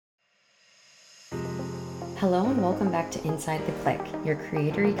Hello and welcome back to Inside the Click, your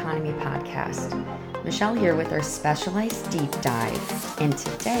creator economy podcast. Michelle here with our specialized deep dive, and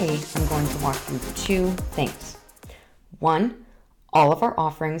today I'm going to walk through two things. One, all of our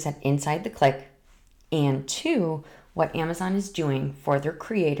offerings at Inside the Click, and two, what Amazon is doing for their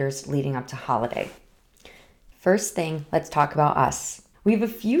creators leading up to holiday. First thing, let's talk about us. We have a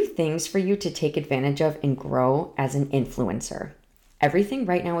few things for you to take advantage of and grow as an influencer. Everything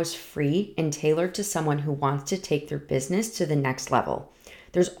right now is free and tailored to someone who wants to take their business to the next level.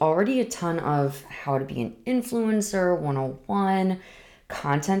 There's already a ton of how to be an influencer 101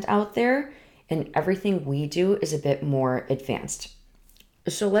 content out there, and everything we do is a bit more advanced.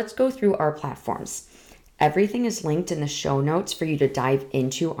 So let's go through our platforms. Everything is linked in the show notes for you to dive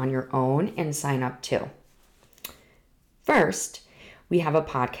into on your own and sign up to. First, we have a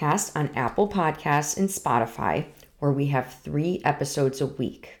podcast on Apple Podcasts and Spotify, where we have 3 episodes a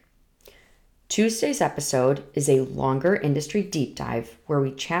week. Tuesday's episode is a longer industry deep dive where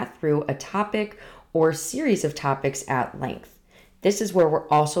we chat through a topic or series of topics at length. This is where we're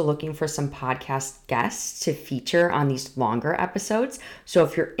also looking for some podcast guests to feature on these longer episodes. So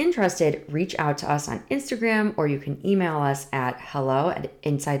if you're interested, reach out to us on Instagram or you can email us at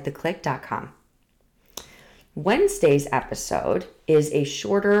hello@insidetheclick.com. Wednesday's episode is a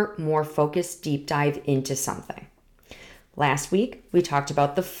shorter, more focused deep dive into something. Last week, we talked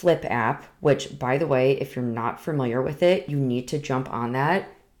about the Flip app, which, by the way, if you're not familiar with it, you need to jump on that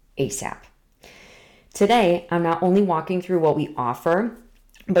ASAP. Today, I'm not only walking through what we offer,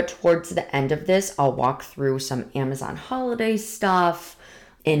 but towards the end of this, I'll walk through some Amazon holiday stuff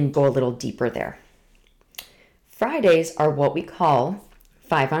and go a little deeper there. Fridays are what we call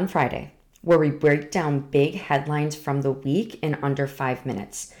 5 on Friday, where we break down big headlines from the week in under 5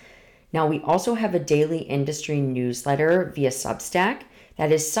 minutes. Now, we also have a daily industry newsletter via Substack that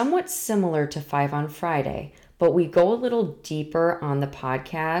is somewhat similar to 5 on Friday, but we go a little deeper on the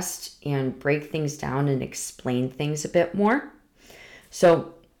podcast and break things down and explain things a bit more.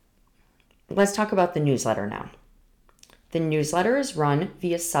 So let's talk about the newsletter now. The newsletter is run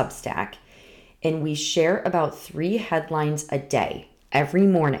via Substack, and we share about 3 headlines a day every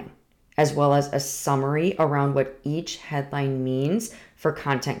morning, as well as a summary around what each headline means for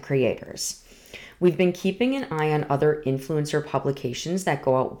content creators. We've been keeping an eye on other influencer publications that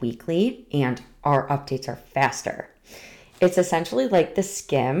go out weekly, and our updates are faster. It's essentially like the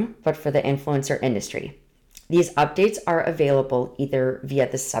Skim, but for the influencer industry. These updates are available either via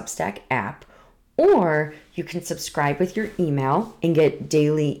the Substack app, or you can subscribe with your email and get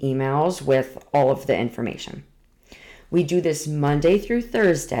daily emails with all of the information. We do this Monday through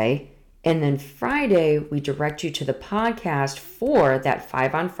Thursday, and then Friday, we direct you to the podcast for that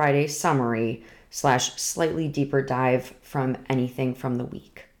 5 on Friday summary / slightly deeper dive from anything from the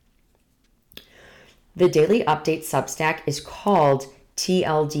week. The daily update Substack is called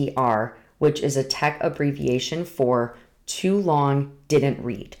TLDR, which is a tech abbreviation for too long, didn't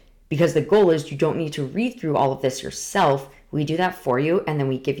read. Because the goal is you don't need to read through all of this yourself. We do that for you, and then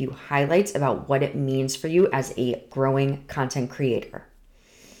we give you highlights about what it means for you as a growing content creator.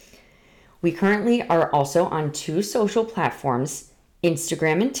 We currently are also on 2 social platforms,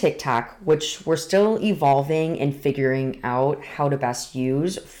 Instagram and TikTok, which we're still evolving and figuring out how to best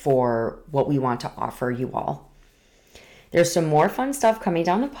use for what we want to offer you all. There's some more fun stuff coming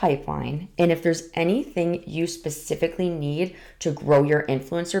down the pipeline, and if there's anything you specifically need to grow your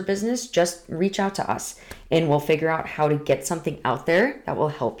influencer business, just reach out to us, and we'll figure out how to get something out there that will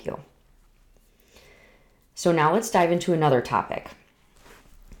help you. So now let's dive into another topic.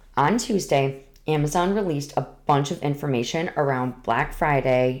 On Tuesday, Amazon released a bunch of information around Black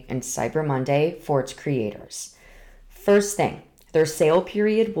Friday and Cyber Monday for its creators. First thing, their sale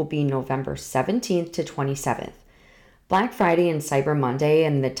period will be November 17th to 27th. Black Friday and Cyber Monday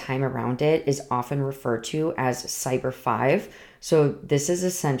and the time around it is often referred to as Cyber 5. So this is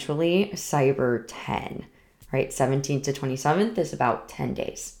essentially Cyber 10, right? 17th to 27th is about 10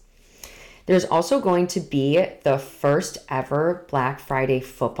 days. There's also going to be the first ever Black Friday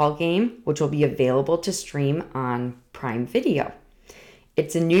football game, which will be available to stream on Prime Video.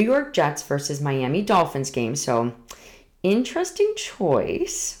 It's a New York Jets versus Miami Dolphins game, so interesting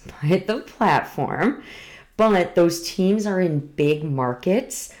choice by the platform. But those teams are in big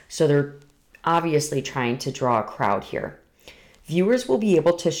markets, so they're obviously trying to draw a crowd here. Viewers will be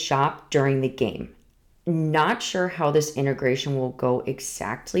able to shop during the game. Not sure how this integration will go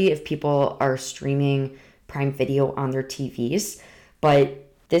exactly if people are streaming Prime Video on their TVs, but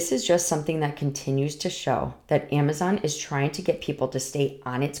this is just something that continues to show that Amazon is trying to get people to stay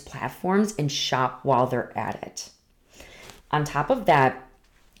on its platforms and shop while they're at it. On top of that,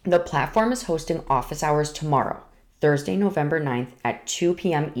 The platform is hosting office hours tomorrow, Thursday, November 9th at 2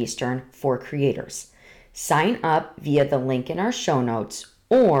 p.m. Eastern for creators. Sign up via the link in our show notes,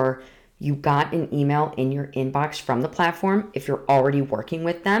 or you got an email in your inbox from the platform if you're already working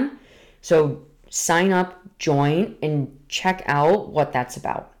with them. So sign up, join, and check out what that's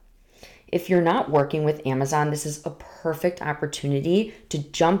about. If you're not working with Amazon, this is a perfect opportunity to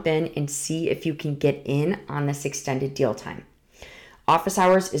jump in and see if you can get in on this extended deal time. Office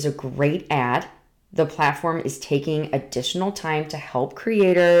hours is a great ad. The platform is taking additional time to help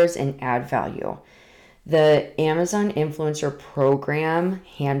creators and add value. The Amazon Influencer Program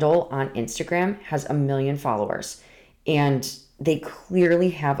handle on Instagram has 1 million followers, and they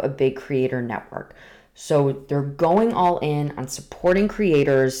clearly have a big creator network. So they're going all in on supporting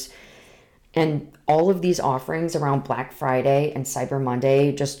creators, and all of these offerings around Black Friday and Cyber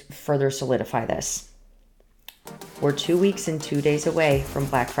Monday just further solidify this. We're 2 weeks and 2 days away from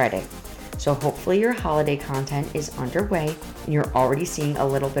Black Friday. So hopefully your holiday content is underway and you're already seeing a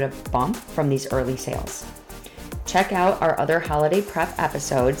little bit of bump from these early sales. Check out our other holiday prep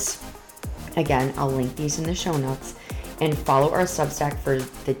episodes. Again, I'll link these in the show notes, and follow our Substack for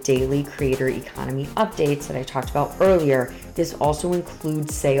the daily creator economy updates that I talked about earlier. This also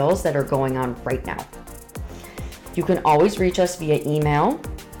includes sales that are going on right now. You can always reach us via email,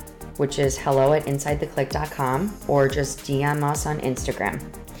 which is hello@insidetheclick.com, or just DM us on Instagram.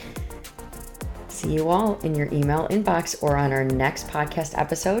 See you all in your email inbox or on our next podcast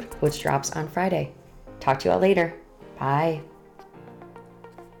episode, which drops on Friday. Talk to you all later. Bye.